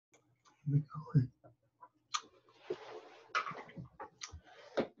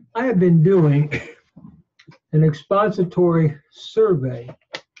I have been doing an expository survey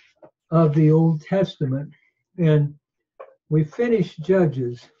of the Old Testament, and we finished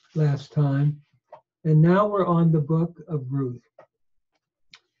Judges last time, and now we're on the book of Ruth.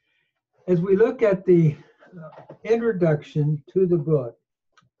 As we look at the introduction to the book,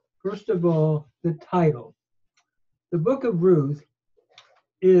 first of all, the title. The book of Ruth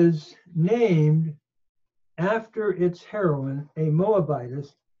is named after its heroine, a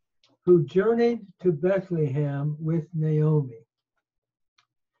Moabitess, who journeyed to Bethlehem with Naomi.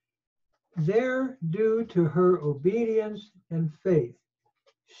 There, due to her obedience and faith,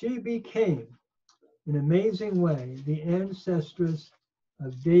 she became, in an amazing way, the ancestress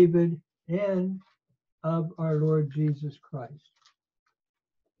of David and of our Lord Jesus Christ.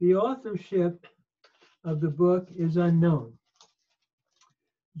 The authorship of the book is unknown.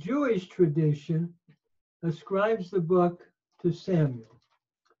 Jewish tradition ascribes the book to Samuel.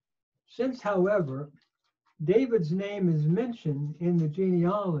 Since, however, David's name is mentioned in the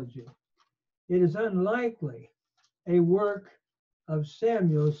genealogy, it is unlikely a work of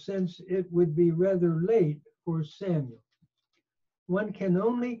Samuel, since it would be rather late for Samuel. One can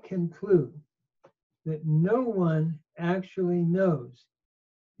only conclude that no one actually knows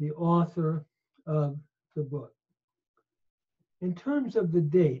the author of the book. In terms of the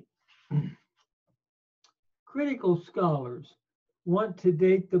date, critical scholars want to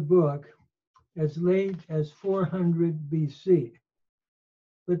date the book as late as 400 BC.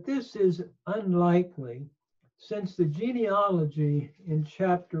 But this is unlikely, since the genealogy in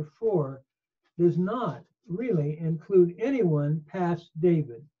chapter 4 does not really include anyone past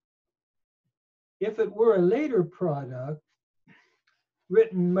David. If it were a later product,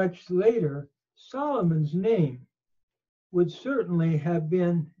 written much later, Solomon's name would certainly have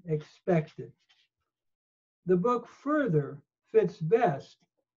been expected. The book further fits best,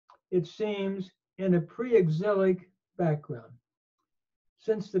 it seems, in a pre-exilic background,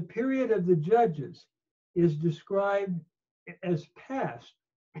 since the period of the Judges is described as past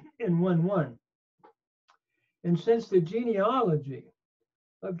in 1:1. And since the genealogy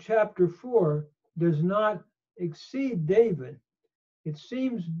of chapter 4 does not exceed David, it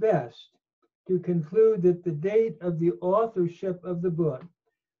seems best to conclude that the date of the authorship of the book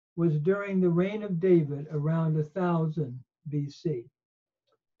was during the reign of David around 1000 BC.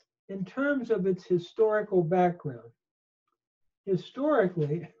 In terms of its historical background,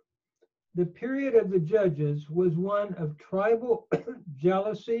 historically, the period of the Judges was one of tribal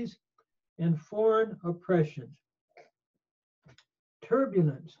jealousies and foreign oppressions.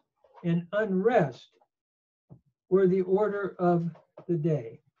 Turbulence and unrest were the order of the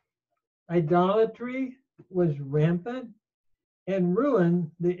day. Idolatry was rampant and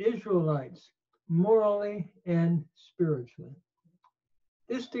ruined the Israelites morally and spiritually.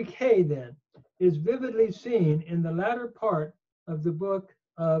 This decay, then, is vividly seen in the latter part of the book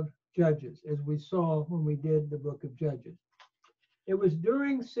of Judges, as we saw when we did the book of Judges. It was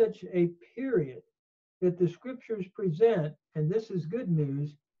during such a period that the scriptures present, and this is good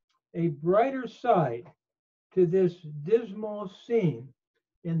news, a brighter side to this dismal scene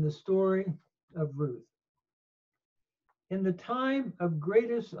in the story of Ruth. In the time of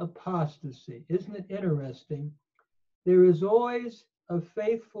greatest apostasy, isn't it interesting? There is always a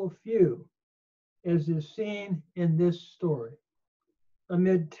faithful few, as is seen in this story.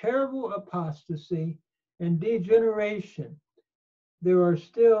 Amid terrible apostasy and degeneration, there are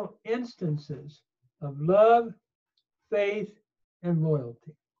still instances of love, faith, and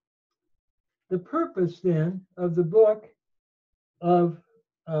loyalty. The purpose, then, of the book of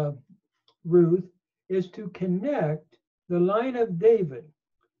Ruth is to connect the line of David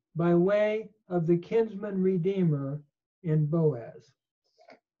by way of the kinsman redeemer in Boaz.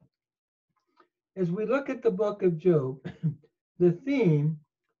 As we look at the book of Job, the theme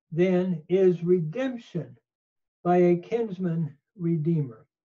then is redemption by a kinsman redeemer.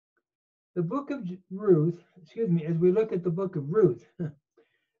 The book of Ruth, as we look at the book of Ruth,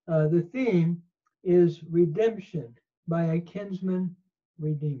 the theme is redemption by a kinsman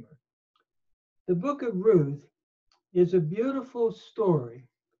redeemer. The book of Ruth is a beautiful story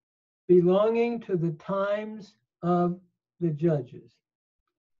belonging to the times of the Judges.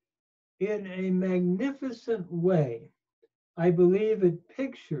 In a magnificent way, I believe it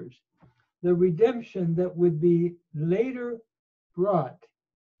pictures the redemption that would be later brought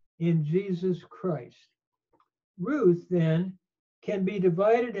in Jesus Christ. Ruth, then, can be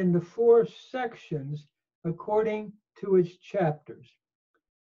divided into 4 sections according to its chapters.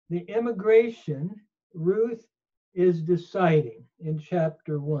 The immigration, Ruth is deciding in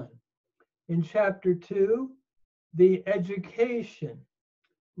chapter 1. In chapter 2, the education.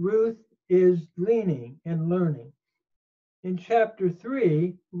 Ruth is gleaning and learning. In chapter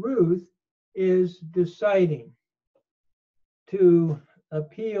 3, Ruth is deciding to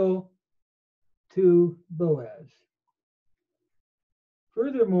appeal to Boaz.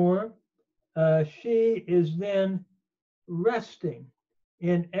 Furthermore, she is then resting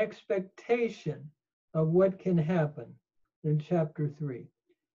in expectation of what can happen in chapter 3.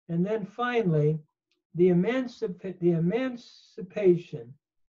 And then finally, the emancipation,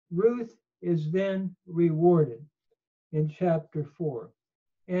 Ruth is then rewarded in chapter 4,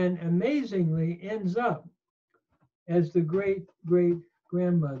 and amazingly ends up as the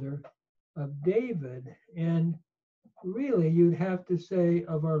great-great-grandmother of David, and really you'd have to say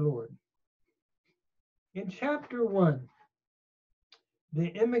of our Lord. In chapter 1,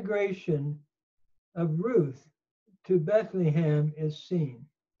 the immigration of Ruth to Bethlehem is seen.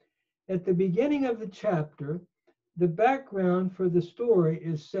 At the beginning of the chapter, the background for the story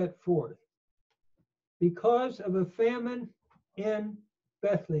is set forth. Because of a famine in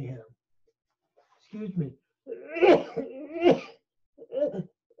Bethlehem. Excuse me.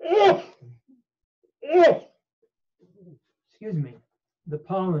 Excuse me. The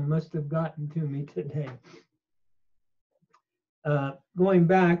pollen must have gotten to me today. Going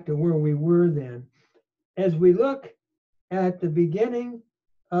back to where we were then, as we look at the beginning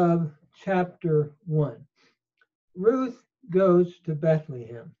of chapter 1, Ruth goes to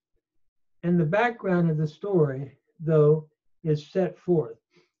Bethlehem. And the background of the story, though, is set forth.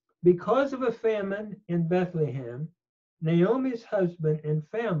 Because of a famine in Bethlehem, Naomi's husband and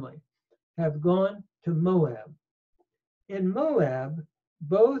family have gone to Moab. In Moab,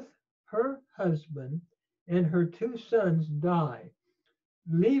 both her husband and her 2 sons die,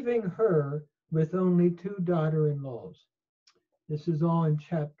 leaving her with only 2 daughter-in-laws. This is all in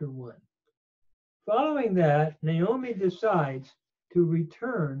chapter 1. Following that, Naomi decides to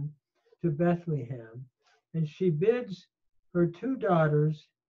return to Bethlehem, and she bids her 2 daughters,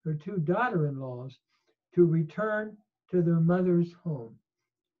 her 2 daughter-in-laws, to return to their mother's home.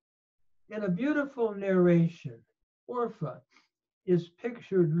 In a beautiful narration, Orpah is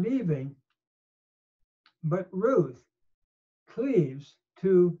pictured leaving, but Ruth cleaves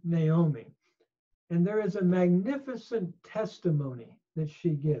to Naomi. And there is a magnificent testimony that she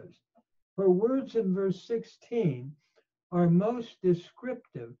gives. Her words in verse 16 are most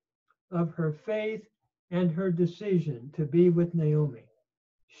descriptive of her faith and her decision to be with Naomi.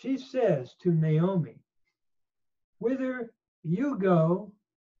 She says to Naomi, "Whither you go,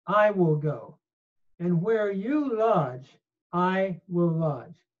 I will go, and where you lodge, I will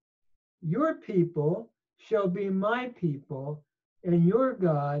lodge. Your people shall be my people, and your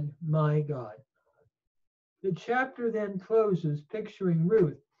God my God." The chapter then closes picturing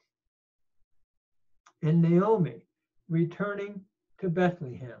Ruth and Naomi returning to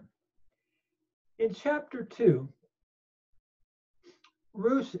Bethlehem. In chapter 2,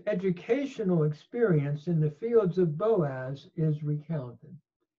 Ruth's educational experience in the fields of Boaz is recounted.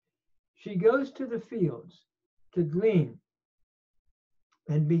 She goes to the fields to glean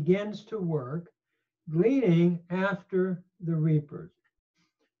and begins to work, gleaning after the reapers.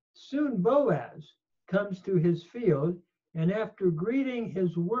 Soon Boaz comes to his field, and after greeting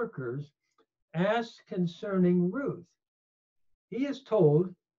his workers, asks concerning Ruth. He is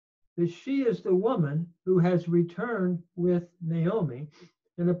told that she is the woman who has returned with Naomi,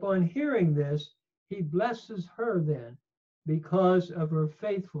 and upon hearing this, he blesses her then because of her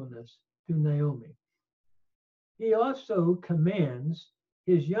faithfulness to Naomi. He also commands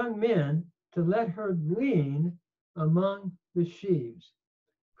his young men to let her glean among the sheaves,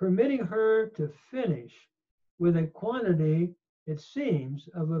 permitting her to finish with a quantity, it seems,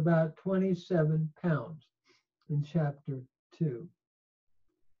 of about 27 pounds in chapter 2.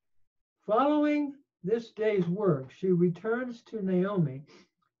 Following this day's work, she returns to Naomi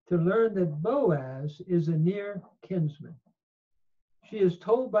to learn that Boaz is a near kinsman. She is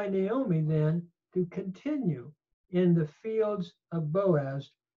told by Naomi then to continue in the fields of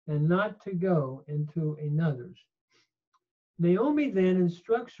Boaz and not to go into another's. Naomi then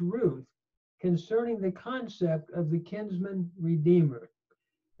instructs Ruth concerning the concept of the kinsman redeemer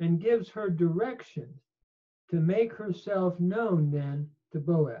and gives her directions to make herself known then to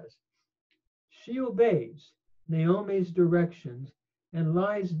Boaz. She obeys Naomi's directions and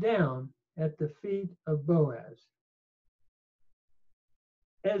lies down at the feet of Boaz.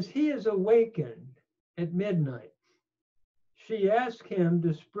 As he is awakened at midnight, she asks him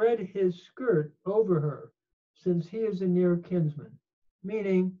to spread his skirt over her, since he is a near kinsman,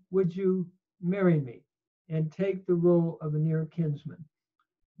 meaning, would you marry me and take the role of a near kinsman?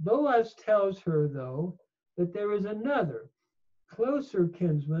 Boaz tells her, though, that there is another, closer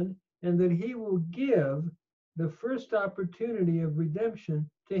kinsman, and that he will give the first opportunity of redemption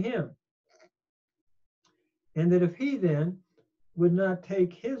to him. And that if he then would not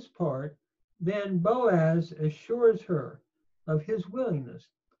take his part, then Boaz assures her of his willingness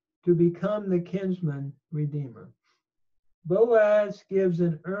to become the kinsman redeemer. Boaz gives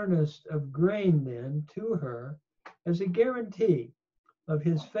an earnest of grain then to her as a guarantee of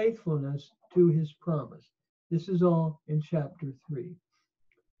his faithfulness to his promise. This is all in chapter 3.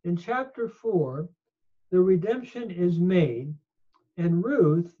 In chapter 4, the redemption is made and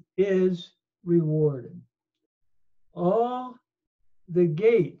Ruth is rewarded. All the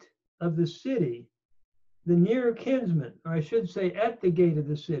gate of the city, the near kinsman, or I should say at the gate of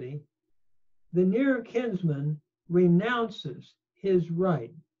the city, the near kinsman renounces his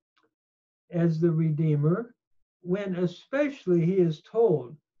right as the redeemer when especially he is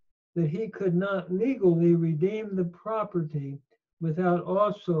told that he could not legally redeem the property without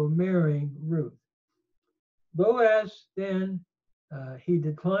also marrying Ruth. Boaz then, he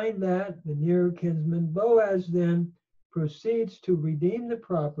declined that, the near kinsman. Boaz then proceeds to redeem the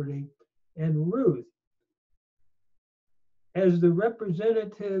property, and Ruth, as the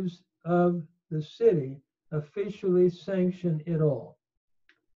representatives of the city, officially sanction it all.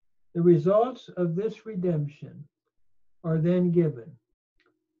 The results of this redemption are then given.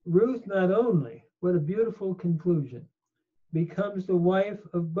 Ruth not only, what a beautiful conclusion, becomes the wife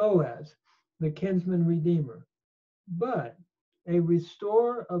of Boaz, the kinsman redeemer, but a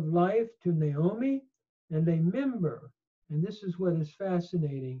restorer of life to Naomi and a member, and this is what is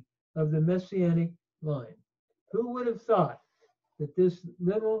fascinating, of the Messianic line. Who would have thought that this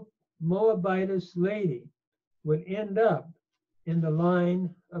little Moabitess lady would end up in the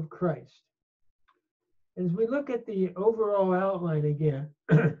line of Christ? As we look at the overall outline again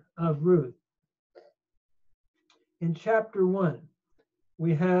of Ruth, in chapter 1,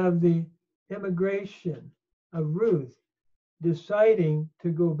 we have the immigration of Ruth deciding to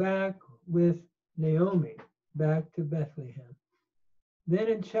go back with Naomi, back to Bethlehem. Then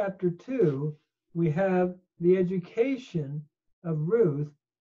in chapter 2, we have the education of Ruth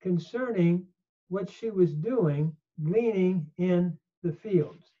concerning what she was doing, gleaning in the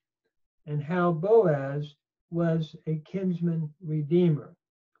fields, and how Boaz was a kinsman redeemer.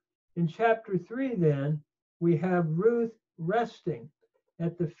 In chapter 3, then, we have Ruth resting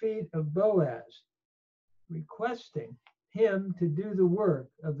at the feet of Boaz, requesting him to do the work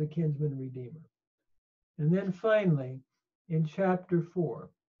of the kinsman redeemer. And then finally, in chapter 4,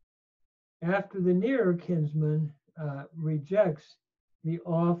 after the nearer kinsman rejects the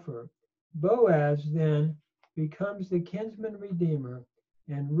offer, Boaz then becomes the kinsman redeemer,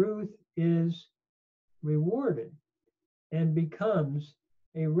 and Ruth is rewarded and becomes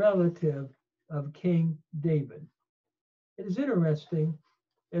a relative of King David. It is interesting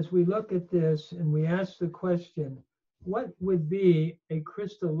as we look at this and we ask the question, what would be a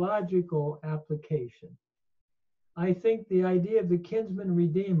Christological application? I think the idea of the kinsman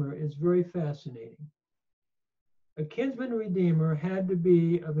redeemer is very fascinating. A kinsman redeemer had to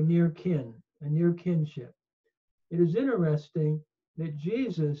be of a near kin, a near kinship. It is interesting that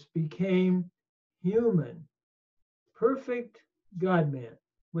Jesus became human, perfect God-man,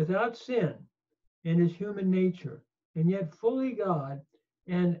 without sin in his human nature, and yet fully God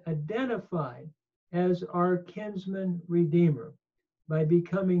and identified as our kinsman redeemer by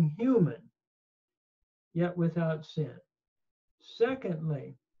becoming human, yet without sin.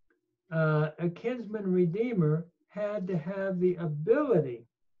 Secondly, a kinsman redeemer had to have the ability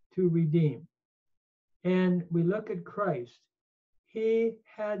to redeem. And we look at Christ. He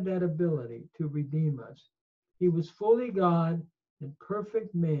had that ability to redeem us. He was fully God and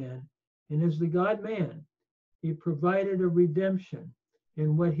perfect man. And as the God-man, he provided a redemption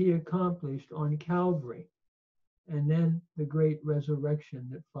in what he accomplished on Calvary, and then the great resurrection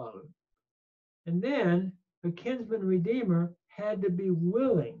that followed. And then a kinsman redeemer had to be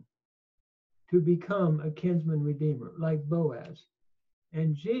willing to become a kinsman redeemer, like Boaz.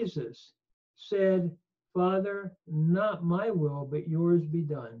 And Jesus said, Father, not my will, but yours be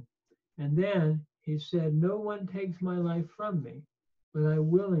done. And then he said, no one takes my life from me, but I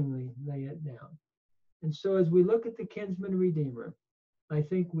willingly lay it down. And so as we look at the kinsman redeemer, I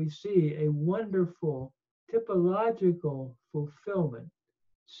think we see a wonderful typological fulfillment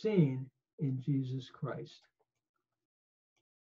seen in Jesus Christ.